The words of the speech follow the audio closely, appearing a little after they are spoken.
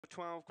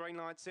12, green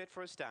light set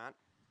for a start.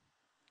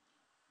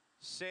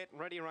 Set,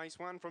 ready, race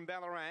one from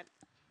Ballarat.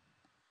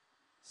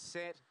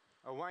 Set,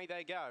 away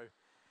they go.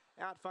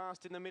 Out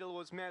fast in the middle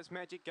was Maz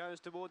Magic, goes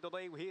toward the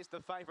lead. Here's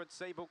the favourite,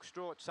 Seabrook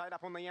Strauch. Sate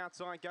up on the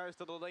outside, goes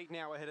to the lead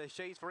now. Ahead of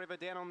She's Forever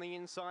down on the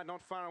inside,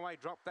 not far away.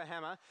 Drop the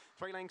Hammer.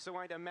 3 lengths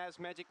away to Maz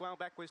Magic. Well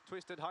back was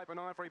Twisted Hope and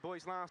Ivory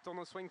Boys last on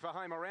the swing for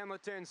home. Around the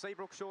turn,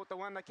 Seabrook Short, the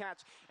one to catch.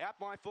 Out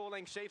by 4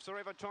 lengths, She's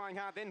Forever trying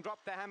hard. Then Drop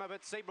the Hammer,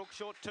 but Seabrook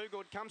Short too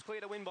good. Comes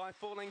clear to win by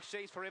 4 lengths,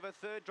 She's Forever.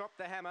 Third, Drop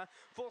the Hammer.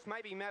 Fourth,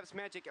 maybe Maz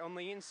Magic on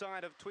the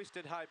inside of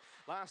Twisted Hope.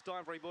 Last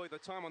Ivory Boy, the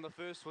time on the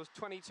first was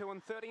 22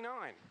 and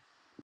 39.